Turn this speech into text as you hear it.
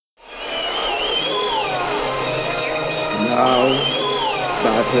now,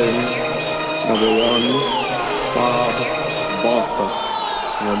 batting, number one, Bob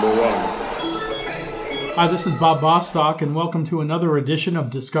Bostock, number one. Hi, this is Bob Bostock, and welcome to another edition of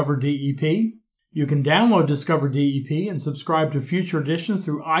Discover DEP. You can download Discover DEP and subscribe to future editions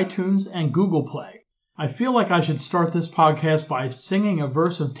through iTunes and Google Play. I feel like I should start this podcast by singing a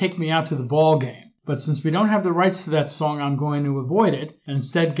verse of Take Me Out to the Ball Game. But since we don't have the rights to that song, I'm going to avoid it and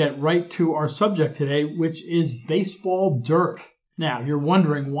instead get right to our subject today, which is baseball dirt. Now, you're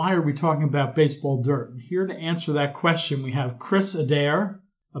wondering, why are we talking about baseball dirt? And here to answer that question, we have Chris Adair,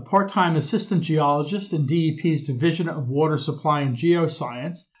 a part-time assistant geologist in DEP's Division of Water Supply and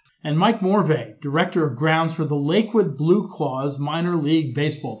Geoscience, and Mike Morvay, director of grounds for the Lakewood Blue Claws minor league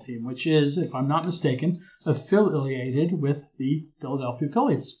baseball team, which is, if I'm not mistaken, affiliated with the Philadelphia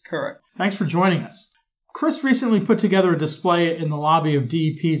Phillies. Correct. Thanks for joining us. Chris recently put together a display in the lobby of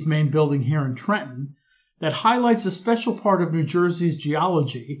DEP's main building here in Trenton that highlights a special part of New Jersey's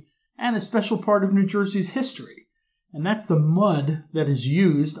geology and a special part of New Jersey's history, and that's the mud that is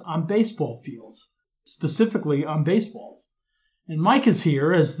used on baseball fields, specifically on baseballs. And Mike is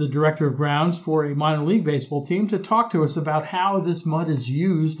here as the director of grounds for a minor league baseball team to talk to us about how this mud is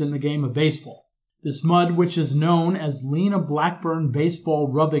used in the game of baseball. This mud, which is known as Lena Blackburn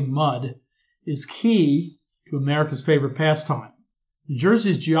baseball rubbing mud, is key to America's favorite pastime. New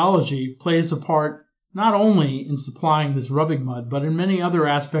Jersey's geology plays a part not only in supplying this rubbing mud, but in many other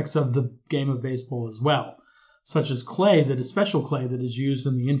aspects of the game of baseball as well, such as clay, that is special clay that is used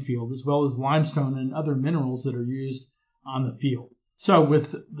in the infield, as well as limestone and other minerals that are used on the field. So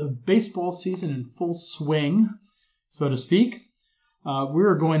with the baseball season in full swing, so to speak,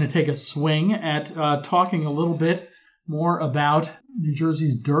 we're going to take a swing at talking a little bit more about New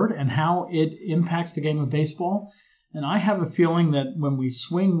Jersey's dirt and how it impacts the game of baseball. And I have a feeling that when we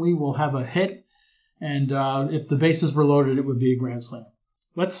swing, we will have a hit. And if the bases were loaded, it would be a grand slam.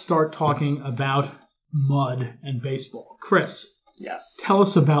 Let's start talking about mud and baseball. Chris. Yes. Tell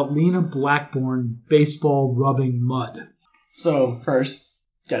us about Lena Blackburn baseball rubbing mud. So first,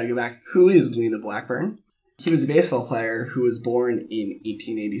 gotta go back. Who is Lena Blackburn? He was a baseball player who was born in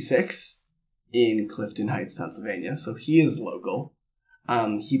 1886 in Clifton Heights, Pennsylvania. So he is local.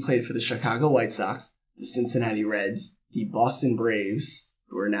 He played for the Chicago White Sox, the Cincinnati Reds, the Boston Braves,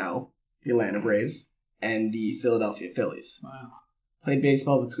 who are now the Atlanta Braves, and the Philadelphia Phillies. Wow. Played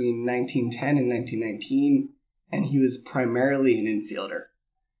baseball between 1910 and 1919. And he was primarily an infielder.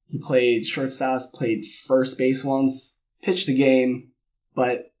 He played shortstop, played first base once, pitched a game,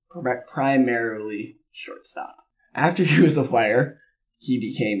 but primarily shortstop. After he was a player, he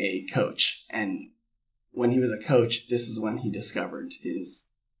became a coach. And when he was a coach, this is when he discovered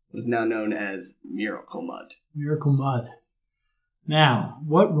was now known as Miracle Mud. Miracle Mud. Now,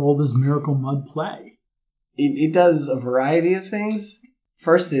 what role does Miracle Mud play? It does a variety of things.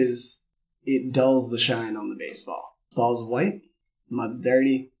 First is, it dulls the shine on the baseball. Ball's white, mud's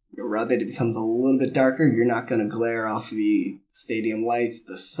dirty, you rub it, it becomes a little bit darker. You're not going to glare off the stadium lights,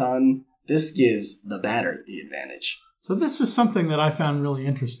 the sun. This gives the batter the advantage. So this is something that I found really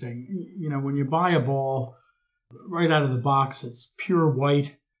interesting. You know, when you buy a ball right out of the box, it's pure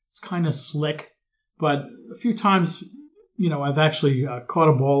white. It's kind of slick. But a few times, I've actually caught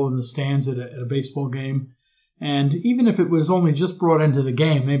a ball in the stands at a baseball game. And even if it was only just brought into the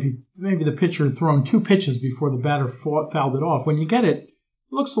game, maybe the pitcher had thrown two pitches before the batter fouled it off. When you get it, it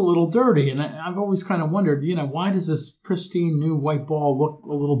looks a little dirty. And I've always kind of wondered, why does this pristine new white ball look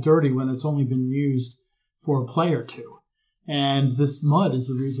a little dirty when it's only been used for a play or two? And this mud is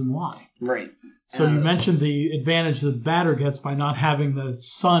the reason why. Right. So you mentioned the advantage the batter gets by not having the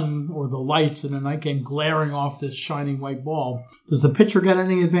sun or the lights in a night game glaring off this shining white ball. Does the pitcher get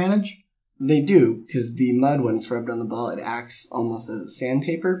any advantage? They do, because the mud, when it's rubbed on the ball, it acts almost as a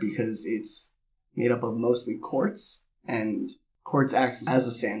sandpaper because it's made up of mostly quartz, and quartz acts as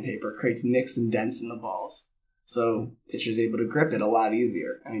a sandpaper, creates nicks and dents in the balls. So pitcher's able to grip it a lot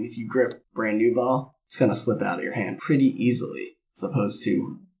easier. I mean, if you grip a brand new ball, it's going to slip out of your hand pretty easily, as opposed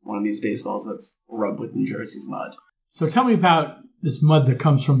to one of these baseballs that's rubbed with New Jersey's mud. So tell me about this mud that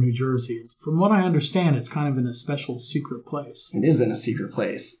comes from New Jersey. From what I understand, it's kind of in a special secret place. It is in a secret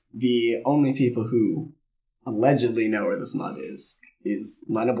place. The only people who allegedly know where this mud is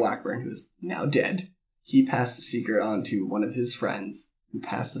Lena Blackburn, who is now dead. He passed the secret on to one of his friends, who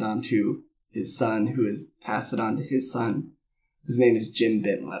passed it on to his son, who has passed it on to his son, whose name is Jim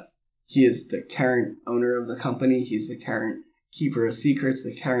Bintliff. He is the current owner of the company. He's the current keeper of secrets,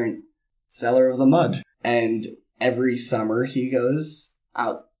 the current seller of the mud. And every summer he goes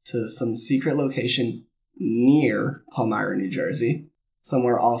out to some secret location near Palmyra, New Jersey,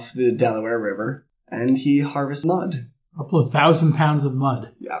 somewhere off the Delaware River, and he harvests mud. A couple of 1,000 pounds of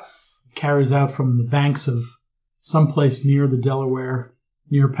mud. Yes. Carries out from the banks of someplace near the Delaware,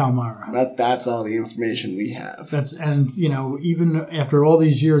 near Palmyra. That's all the information we have. Even after all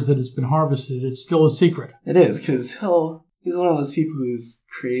these years that it's been harvested, it's still a secret. It is, because he's one of those people who's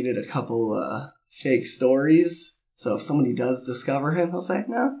created a couple fake stories. So if somebody does discover him, he'll say,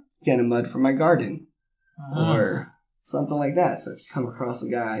 no, getting mud from my garden. Or something like that. So if you come across a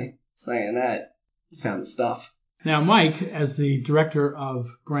guy saying that, you found the stuff. Now, Mike, as the director of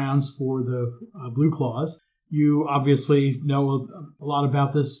grounds for the Blue Claws, you obviously know a lot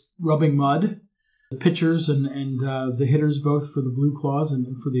about this rubbing mud. The pitchers and the hitters, both for the Blue Claws and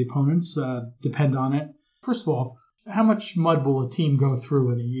for the opponents, depend on it. First of all, how much mud will a team go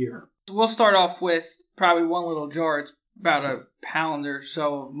through in a year? We'll start off with probably one little jar. It's about a pound or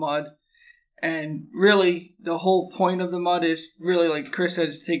so of mud. And really, the whole point of the mud is really, like Chris said,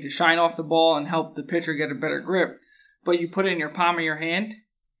 is to take the shine off the ball and help the pitcher get a better grip. But you put it in your palm of your hand,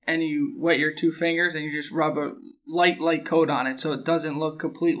 and you wet your two fingers, and you just rub a light coat on it so it doesn't look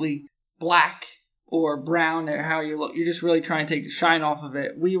completely black or brown or how you look. You're just really trying to take the shine off of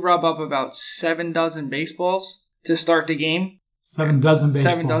it. We rub up about 7 dozen baseballs to start the game. 7 dozen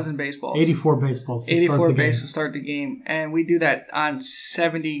baseballs. 7 dozen baseballs. 84 baseballs to 84 start the game. baseballs to start the game. And we do that on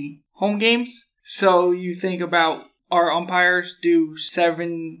 70 home games. So you think about our umpires do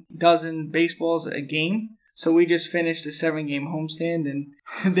 7 dozen baseballs a game. So we just finished a 7-game homestand, and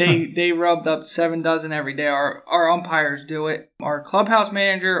they rubbed up 7 dozen every day. Our umpires do it. Our clubhouse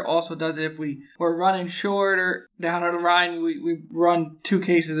manager also does it. If we're running short or down on the line, we run 2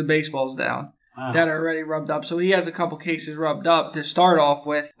 cases of baseballs down. Wow. That are already rubbed up. So he has a couple cases rubbed up to start off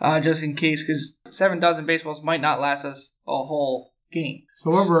with, just in case, because 7 dozen baseballs might not last us a whole game.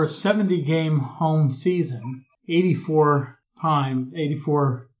 So over a 70-game home season, 84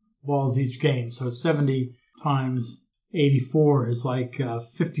 balls each game. So 70 times 84 is like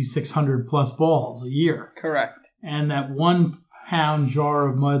 5,600 plus balls a year. Correct. And that 1 pound jar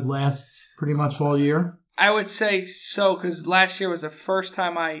of mud lasts pretty much all year? I would say so, because last year was the first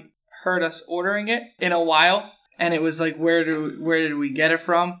time I heard us ordering it in a while. And it was like, where did we get it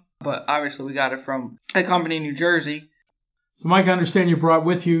from? But obviously we got it from a company in New Jersey. So, Mike, I understand you brought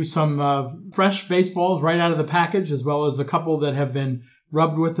with you some fresh baseballs right out of the package, as well as a couple that have been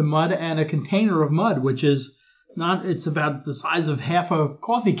rubbed with the mud, and a container of mud, which is it's about the size of half a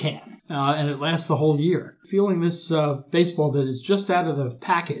coffee can, and it lasts the whole year. Feeling this baseball that is just out of the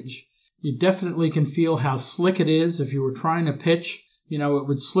package, you definitely can feel how slick it is. If you were trying to pitch, it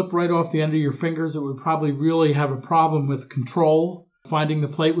would slip right off the end of your fingers. It would probably really have a problem with control. Finding the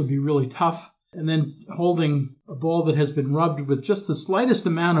plate would be really tough. And then holding a ball that has been rubbed with just the slightest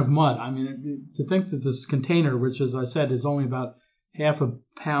amount of mud. I mean, to think that this container, which, as I said, is only about half a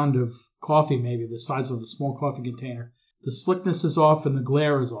pound of coffee, maybe the size of a small coffee container, the slickness is off and the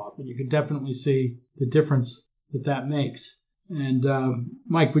glare is off. And you can definitely see the difference that makes. And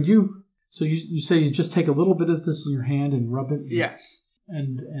Mike, so you say you just take a little bit of this in your hand and rub it? Yes.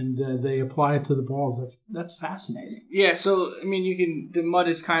 And they apply it to the balls. That's fascinating. Yeah, so, I mean, the mud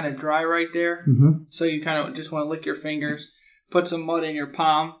is kind of dry right there. Mm-hmm. So you kind of just want to lick your fingers, put some mud in your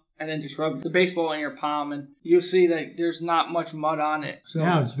palm, and then just rub the baseball in your palm, and you'll see that there's not much mud on it. So,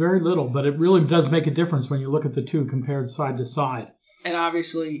 yeah, it's very little, but it really does make a difference when you look at the two compared side to side. And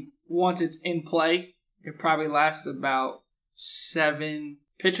obviously, once it's in play, it probably lasts about 7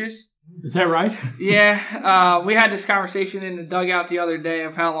 pitches. Is that right? Yeah. We had this conversation in the dugout the other day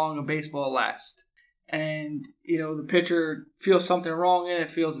of how long a baseball lasts. And, the pitcher feels something wrong in it,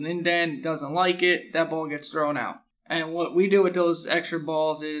 feels an indent, doesn't like it, that ball gets thrown out. And what we do with those extra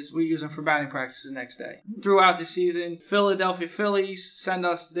balls is we use them for batting practice the next day. Throughout the season, Philadelphia Phillies send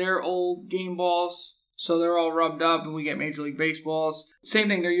us their old game balls, so they're all rubbed up, and we get Major League Baseballs. Same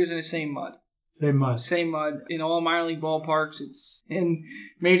thing, they're using the same mud. Same mud. Same mud. In all minor league ballparks, it's in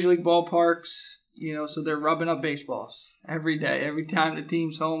Major League ballparks, so they're rubbing up baseballs every day. Every time the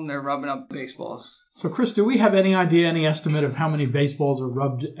team's home, they're rubbing up baseballs. So, Chris, do we have any estimate of how many baseballs are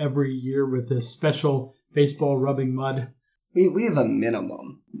rubbed every year with this special baseball rubbing mud? We have a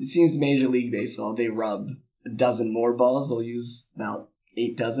minimum. It seems Major League Baseball, they rub a dozen more balls. They'll use about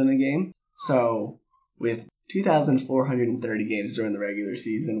 8 dozen a game. So with 2,430 games during the regular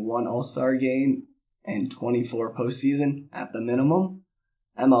season, 1 All-Star game, and 24 postseason at the minimum,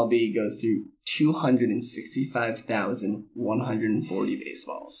 MLB goes through 265,140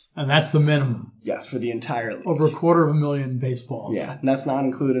 baseballs. And that's the minimum? Yes, for the entire league. Over 250,000 baseballs. Yeah, and that's not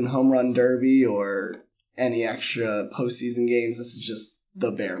including home run derby or any extra postseason games. This is just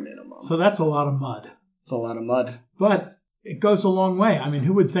the bare minimum. So that's a lot of mud. It's a lot of mud. But it goes a long way. I mean,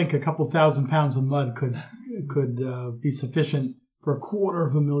 who would think a couple 1,000 pounds of mud be sufficient for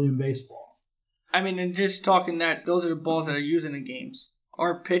 250,000 baseballs. I mean, and just talking that those are the balls that are used in the games.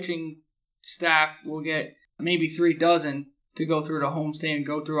 Our pitching staff will get maybe 3 dozen to go through the homestand,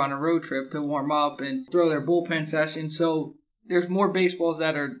 go through on a road trip to warm up and throw their bullpen session. So there's more baseballs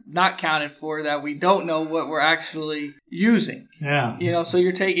that are not counted for that we don't know what we're actually using. Yeah. So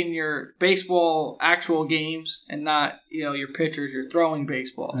you're taking your baseball actual games and not, your pitchers, you're throwing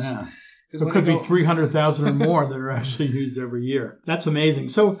baseballs. Yeah. So it could be 300,000 or more that are actually used every year. That's amazing.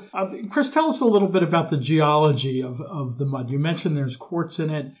 So, Chris, tell us a little bit about the geology of the mud. You mentioned there's quartz in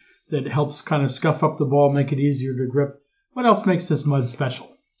it that helps kind of scuff up the ball, make it easier to grip. What else makes this mud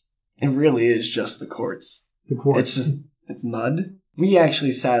special? It really is just the quartz. The quartz. It's mud. We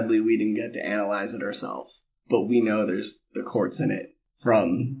actually, sadly, we didn't get to analyze it ourselves, but we know there's the quartz in it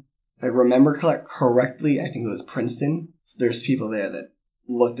from, if I remember correctly, I think it was Princeton. So there's people there that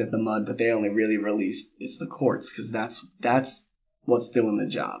looked at the mud, but they only really released it's the quartz because that's what's doing the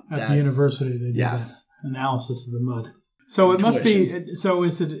job. At the university, they did that analysis of the mud. So it must be. So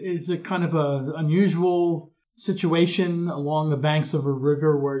is it kind of a unusual situation along the banks of a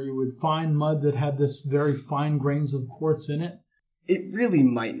river where you would find mud that had this very fine grains of quartz in it? It really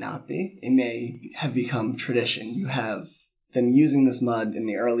might not be. It may have become tradition. You have them using this mud in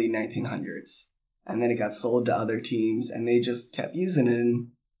the early 1900s. And then it got sold to other teams, and they just kept using it. And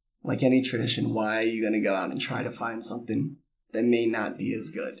like any tradition, why are you going to go out and try to find something that may not be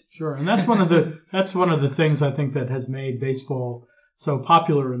as good? Sure, and that's one of the things I think that has made baseball so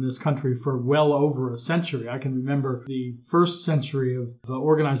popular in this country for well over a century. I can remember the first century of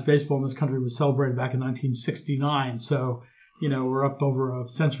organized baseball in this country was celebrated back in 1969. So we're up over a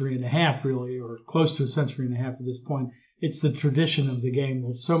century and a half, really, or close to a century and a half at this point. It's the tradition of the game.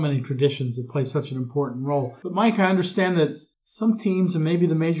 There's so many traditions that play such an important role. But Mike, I understand that some teams, and maybe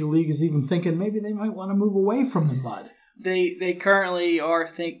the Major League is even thinking maybe they might want to move away from the mud. They currently are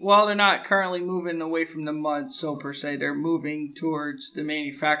they're not currently moving away from the mud, so per se. They're moving towards the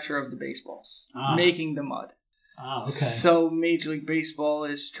manufacture of the baseballs, making the mud. Okay. So Major League Baseball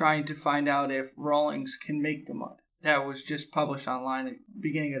is trying to find out if Rawlings can make the mud. That was just published online at the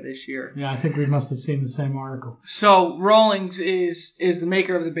beginning of this year. Yeah, I think we must have seen the same article. So Rawlings is the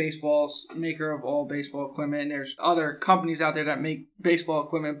maker of the baseballs, maker of all baseball equipment. And there's other companies out there that make baseball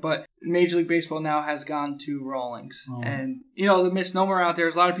equipment, but Major League Baseball now has gone to Rawlings. And, the misnomer out there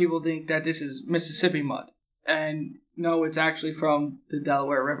is a lot of people think that this is Mississippi mud. And no, it's actually from the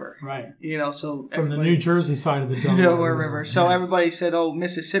Delaware River. Right. So from the New Jersey side of the Delaware River. So everybody said,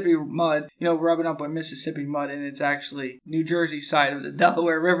 Mississippi mud, rubbing up with Mississippi mud, and it's actually New Jersey side of the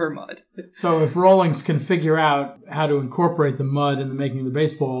Delaware River mud. So if Rawlings can figure out how to incorporate the mud in the making of the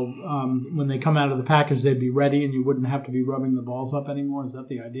baseball, when they come out of the package, they'd be ready and you wouldn't have to be rubbing the balls up anymore. Is that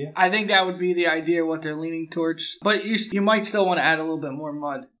the idea? I think that would be the idea, what they're leaning towards. But you might still want to add a little bit more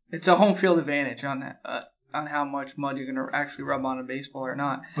mud. It's a home field advantage on that. On how much mud you're going to actually rub on a baseball or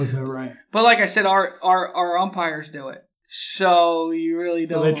not. Oh, is that right? But like I said, our umpires do it. So you really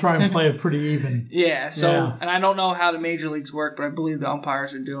don't. So they try and play it pretty even. And I don't know how the major leagues work, but I believe the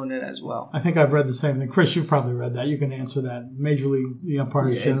umpires are doing it as well. I think I've read the same thing. Chris, you've probably read that. You can answer that. Major league, the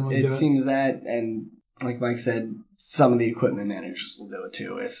umpires generally do it. It seems that, and like Mike said, some of the equipment managers will do it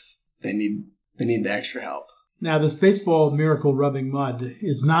too if they need the extra help. Now, this baseball miracle rubbing mud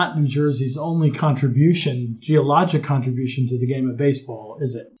is not New Jersey's only geologic contribution to the game of baseball,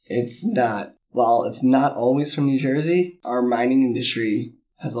 is it? It's not. While it's not always from New Jersey, our mining industry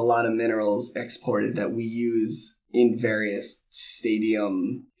has a lot of minerals exported that we use in various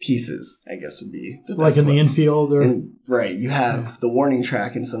stadium pieces, I guess would be the like in the infield? Right. You have the warning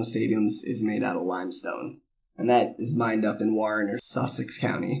track in some stadiums is made out of limestone, and that is mined up in Warren or Sussex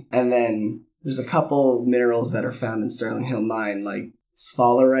County. And then there's a couple minerals that are found in Sterling Hill Mine, like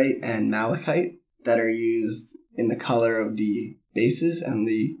sphalerite and malachite, that are used in the color of the bases and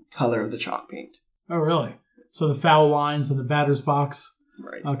the color of the chalk paint. Oh, really? So the foul lines and the batter's box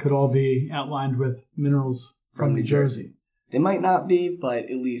right. Could all be outlined with minerals from New Jersey. They might not be, but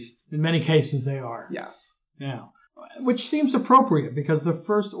at least... in many cases they are. Yes. Yeah. Which seems appropriate because the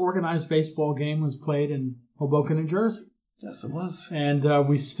first organized baseball game was played in Hoboken, New Jersey. Yes, it was. And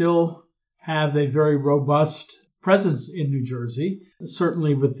we still have a very robust presence in New Jersey.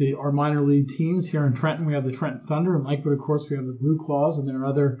 Certainly with our minor league teams here in Trenton, we have the Trenton Thunder. In Lakewood, of course, we have the Blue Claws, and there are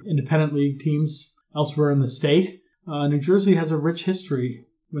other independent league teams elsewhere in the state. New Jersey has a rich history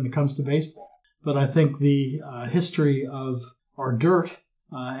when it comes to baseball. But I think the history of our dirt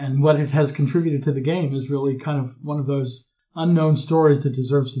and what it has contributed to the game is really kind of one of those unknown stories that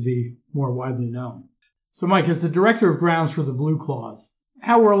deserves to be more widely known. So, Mike, as the director of grounds for the Blue Claws,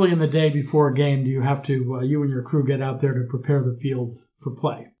 How early in the day before a game do you have to, you and your crew get out there to prepare the field for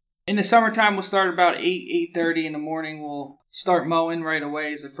play? In the summertime, we'll start about 8:30 in the morning. We'll start mowing right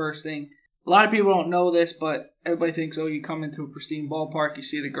away is the first thing. A lot of people don't know this, but everybody thinks, oh, you come into a pristine ballpark, you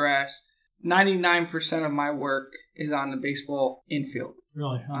see the grass. 99% of my work is on the baseball infield.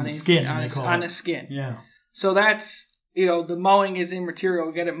 Really? On the skin, on the skin. Yeah. So that's, the mowing is immaterial.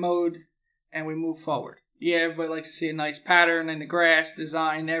 We get it mowed, and we move forward. Yeah, everybody likes to see a nice pattern in the grass,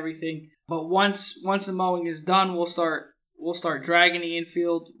 design, everything. But once the mowing is done, we'll start dragging the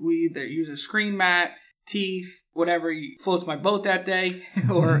infield. We either use a screen mat, teeth, whatever floats my boat that day,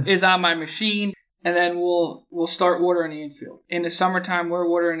 or is on my machine, and then we'll start watering the infield. In the summertime, we're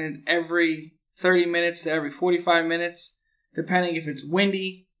watering it every 30 minutes to every 45 minutes. Depending if it's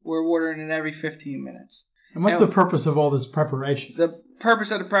windy, we're watering it every 15 minutes. And what's the purpose of all this preparation? The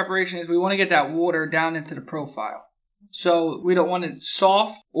purpose of the preparation is we want to get that water down into the profile. So we don't want it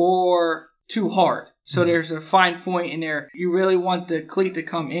soft or too hard. So there's a fine point in there. You really want the cleat to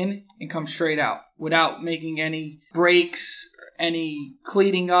come in and come straight out without making any breaks, any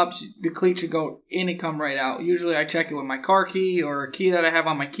cleating up. The cleat should go in and come right out. Usually I check it with my car key or a key that I have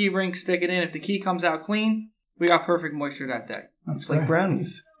on my key ring, stick it in. If the key comes out clean, we got perfect moisture that day. It's like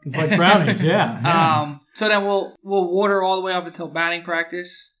brownies. It's like brownies, yeah. So then we'll water all the way up until batting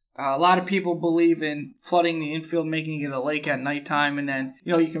practice. A lot of people believe in flooding the infield, making it a lake at nighttime, and then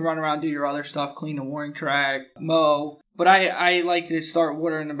you can run around, do your other stuff, clean the warning track, mow. But I like to start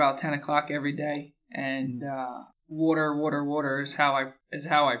watering about 10 o'clock every day, and water is how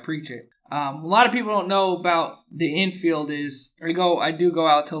I preach it. A lot of people don't know about the infield. I do go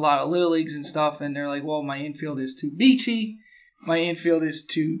out to a lot of little leagues and stuff, and they're like, well, my infield is too beachy. My infield is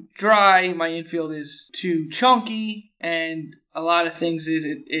too dry. My infield is too chunky. And a lot of things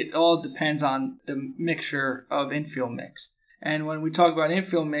it all depends on the mixture of infield mix. And when we talk about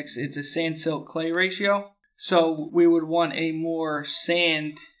infield mix, it's a sand, silt, clay ratio. So we would want a more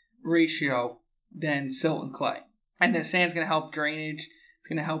sand ratio than silt and clay. And the sand's going to help drainage. It's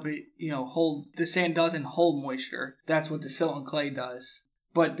going to help it, hold. The sand doesn't hold moisture. That's what the silt and clay does.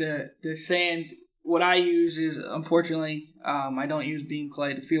 But the sand... What I use is, unfortunately, I don't use beam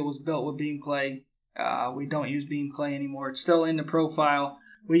clay. The field was built with beam clay. We don't use beam clay anymore. It's still in the profile.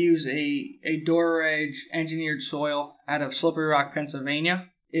 We use a Door Edge engineered soil out of Slippery Rock, Pennsylvania.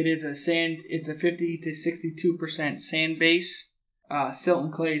 It is a sand. It's a 50 to 62% sand base. Silt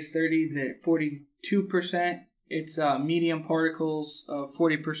and clay is 30 to 42%. It's medium particles of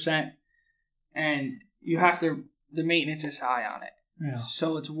 40%, and the maintenance is high on it. Yeah.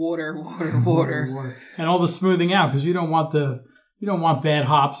 So it's water. And all the smoothing out, because you don't want bad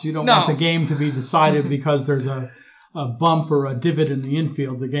hops. You don't want the game to be decided because there's a bump or a divot in the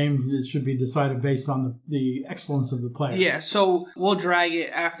infield. The game should be decided based on the excellence of the players. Yeah, so we'll drag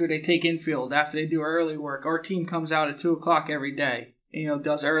it after they take infield, after they do early work. Our team comes out at 2 o'clock every day,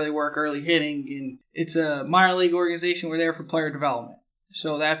 does early work, early hitting. And it's a minor league organization. We're there for player development.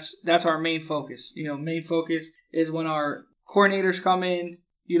 So that's our main focus. Main focus is when our coordinators come in,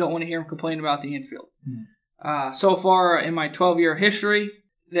 you don't want to hear them complain about the infield. So far in my 12-year history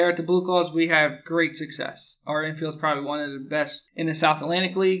there at the Blue Claws, we have great success. Our infield is probably one of the best in the South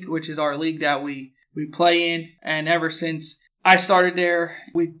Atlantic League, which is our league that we play in. And ever since I started there,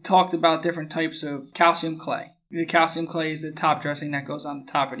 we talked about different types of calcium clay. The calcium clay is the top dressing that goes on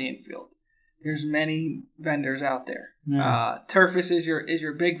the top of the infield. There's many vendors out there. Yeah. Turfus is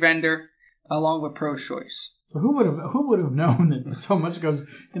your big vendor, along with Pro's Choice. So who would have known that so much goes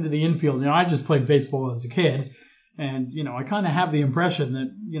into the infield? I just played baseball as a kid, and I kind of have the impression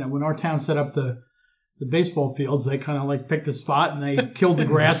that when our town set up the baseball fields, they kind of picked a spot and they killed the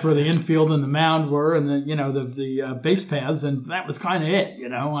grass where the infield and the mound were, and the base paths, and that was kind of it.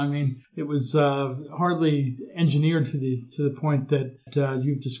 It was hardly engineered to the point that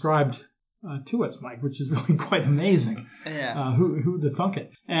you've described to us, Mike, which is really quite amazing. Yeah. Who'd have thunk it?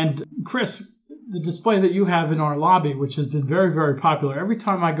 And Chris, the display that you have in our lobby, which has been very, very popular. Every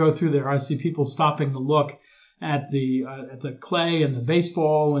time I go through there, I see people stopping to look at the clay and the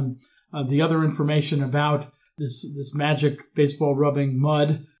baseball and the other information about this magic baseball rubbing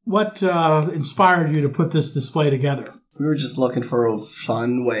mud. What inspired you to put this display together? We were just looking for a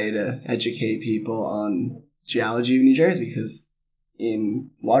fun way to educate people on geology of New Jersey, because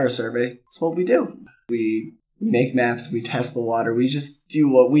in water survey, it's what we do. We make maps, we test the water, we just do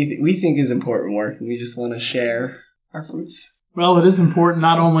what we think is important work, and we just want to share our fruits. Well, it is important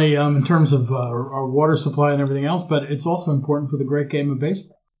not only in terms of our water supply and everything else, but it's also important for the great game of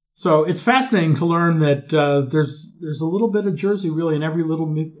baseball. So it's fascinating to learn that there's a little bit of Jersey really in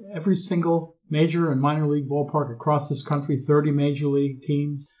every single major and minor league ballpark across this country, 30 major league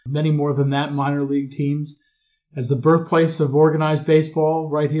teams, many more than that minor league teams. As the birthplace of organized baseball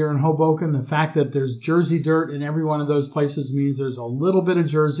right here in Hoboken, the fact that there's Jersey dirt in every one of those places means there's a little bit of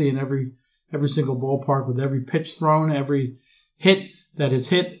Jersey in every single ballpark, with every pitch thrown, every hit that is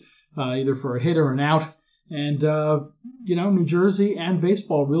hit, either for a hit or an out. And, New Jersey and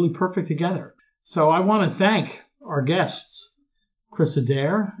baseball really perfect together. So I want to thank our guests, Chris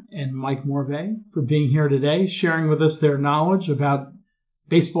Adair and Mike Morvay, for being here today, sharing with us their knowledge about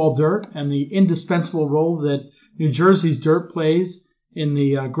baseball dirt and the indispensable role that New Jersey's dirt plays in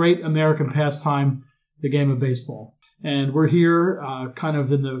the great American pastime, the game of baseball. And we're here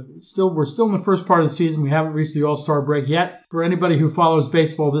we're still in the first part of the season. We haven't reached the All-Star break yet. For anybody who follows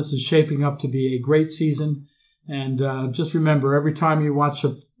baseball, this is shaping up to be a great season. And just remember, every time you watch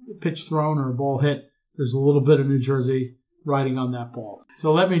a pitch thrown or a ball hit, there's a little bit of New Jersey riding on that ball.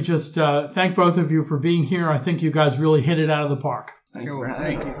 So let me just thank both of you for being here. I think you guys really hit it out of the park. Thank you for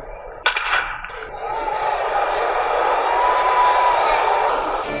having us.